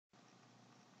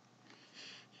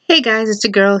Hey guys, it's a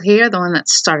girl here, the one that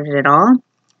started it all.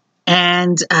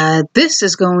 And this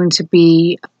is going to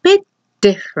be a bit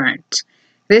different.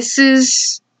 This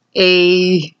is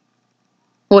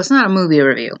well, it's not a movie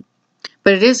review,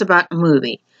 but it is about a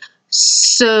movie.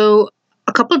 So,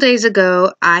 a couple days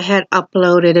ago, I had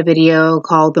uploaded a video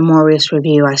called The Morbius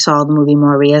Review. I saw the movie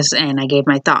Morbius and I gave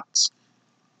my thoughts.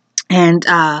 And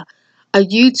a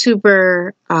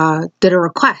YouTuber did a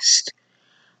request.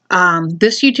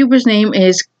 This YouTuber's name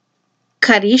is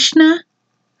Krishna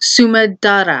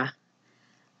Samudrala.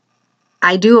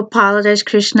 I do apologize,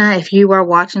 Krishna, if you are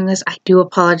watching this. I do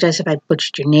apologize if I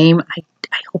butchered your name. I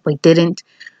hope I didn't.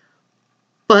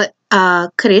 But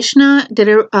Krishna did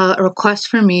a request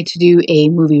for me to do a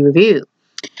movie review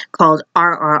called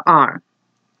RRR.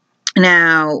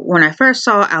 Now, when I first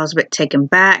saw it, I was a bit taken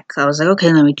back. I was like,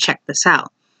 okay, let me check this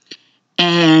out.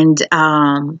 And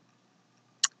the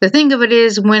thing of it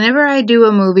is, whenever I do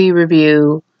a movie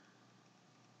review,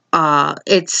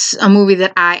 it's a movie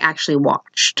that I actually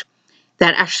watched,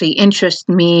 that actually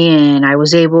interested me, and I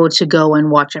was able to go and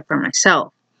watch it for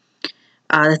myself.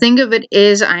 The thing of it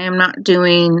is, I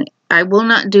will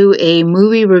not do a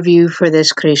movie review for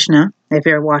this, Krishna, if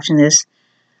you're watching this,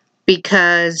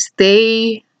 because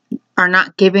they are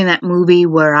not giving that movie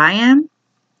where I am,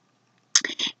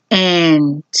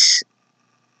 and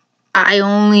I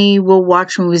only will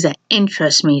watch movies that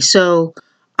interest me. So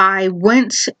I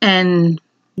went and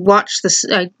watched this.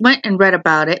 I went and read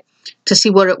about it to see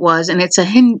what it was, and it's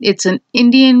an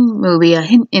Indian movie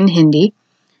in Hindi.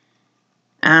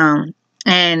 And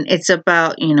it's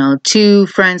about, two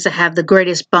friends that have the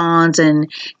greatest bonds,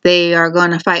 and they are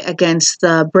going to fight against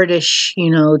the British,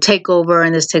 takeover,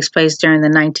 and this takes place during the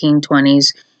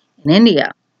 1920s in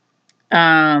India.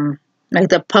 Like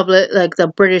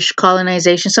the British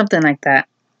colonization, something like that.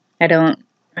 I don't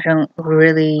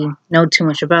really know too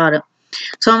much about it.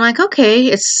 So I'm like, okay,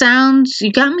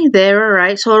 you got me there, all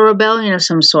right. So a rebellion of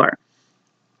some sort.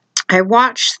 I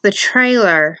watched the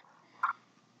trailer,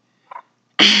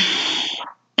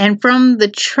 and from the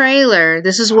trailer,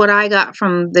 this is what I got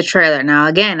from the trailer. Now,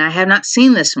 again, I have not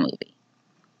seen this movie.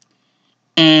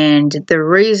 And the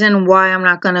reason why I'm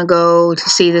not going to go to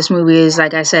see this movie is,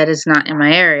 like I said, it's not in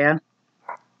my area.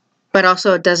 But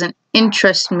also, it doesn't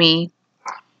interest me.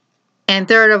 And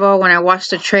third of all, when I watched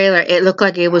the trailer, it looked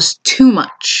like it was too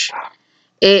much.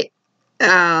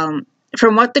 From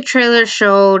what the trailer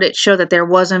showed, it showed that there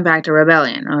was, in fact, a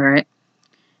rebellion, all right?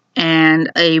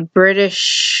 And a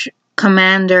British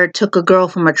commander took a girl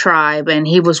from a tribe, and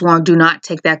he was warned, do not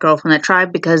take that girl from that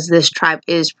tribe because this tribe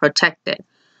is protected.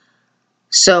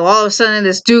 So all of a sudden,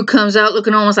 this dude comes out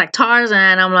looking almost like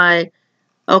Tarzan. I'm like,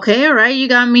 okay, all right, you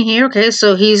got me here. Okay,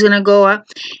 so he's going to go up.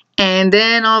 And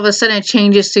then all of a sudden it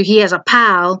changes to he has a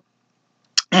pal,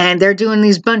 and they're doing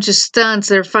these bunch of stunts.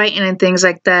 They're fighting and things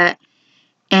like that.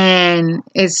 And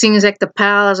it seems like the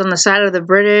pal is on the side of the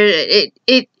British.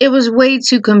 It was way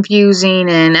too confusing.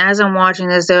 And as I'm watching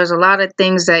this, there's a lot of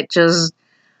things that just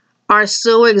are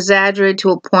so exaggerated to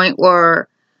a point where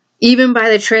even by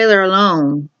the trailer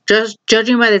alone, just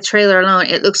judging by the trailer alone,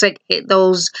 it looks like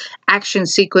those action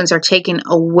sequences are taken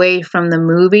away from the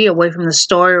movie, away from the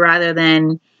story, rather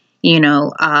than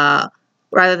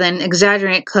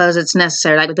exaggerating because it's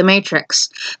necessary. Like with The Matrix.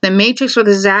 The Matrix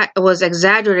was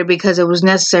exaggerated because it was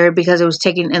necessary, because it was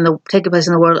taking place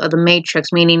in the world of The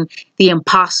Matrix, meaning the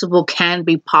impossible can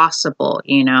be possible,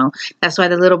 That's why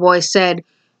the little boy said,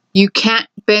 you can't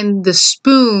bend the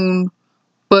spoon,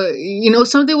 but,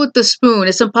 something with the spoon.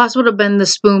 It's impossible to bend the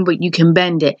spoon, but you can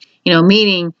bend it,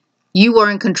 meaning you are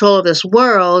in control of this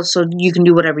world, so you can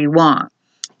do whatever you want.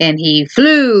 And he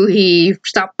flew, he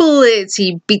stopped bullets,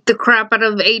 he beat the crap out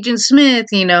of Agent Smith,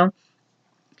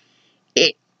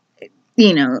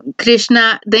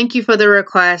 Krishna, thank you for the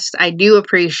request. I do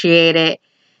appreciate it,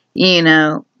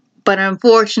 but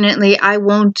unfortunately, I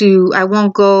won't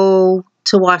go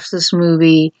to watch this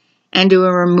movie and do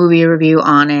a movie review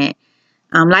on it.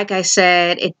 Like I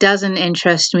said, it doesn't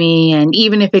interest me, and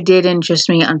even if it did interest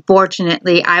me,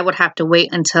 unfortunately, I would have to wait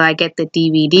until I get the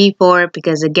DVD for it,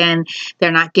 because again,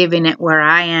 they're not giving it where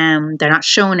I am. They're not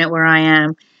showing it where I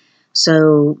am.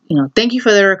 So, thank you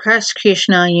for the request,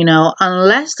 Krishna.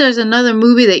 Unless there's another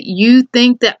movie that you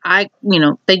think that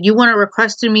that you want to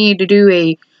request to me to do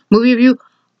a movie review,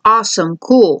 awesome,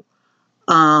 cool.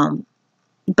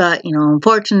 But,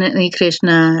 unfortunately,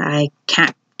 Krishna, I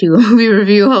can't do a movie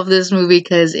review of this movie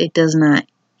because it does not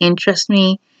interest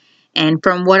me. And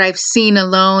from what I've seen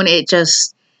alone, it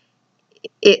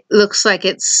looks like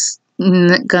it's,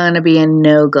 gonna be a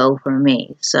no-go for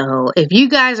me. So if you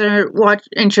guys are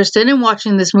interested in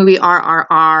watching this movie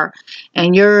RRR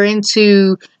and you're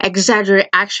into exaggerated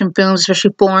action films,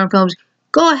 especially foreign films,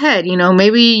 go ahead.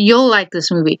 Maybe you'll like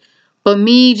this movie. But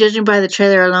me, judging by the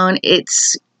trailer alone,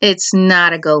 it's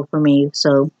not a go for me.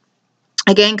 So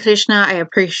again, Krishna, I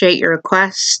appreciate your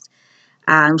request.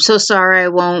 I'm so sorry I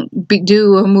won't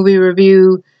do a movie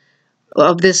review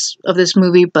of this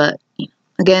movie, but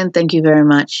again, thank you very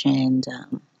much, and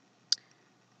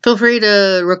feel free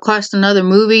to request another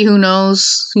movie. Who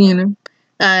knows,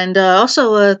 And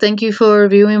also, thank you for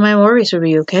reviewing my Morbius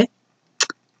review. Okay.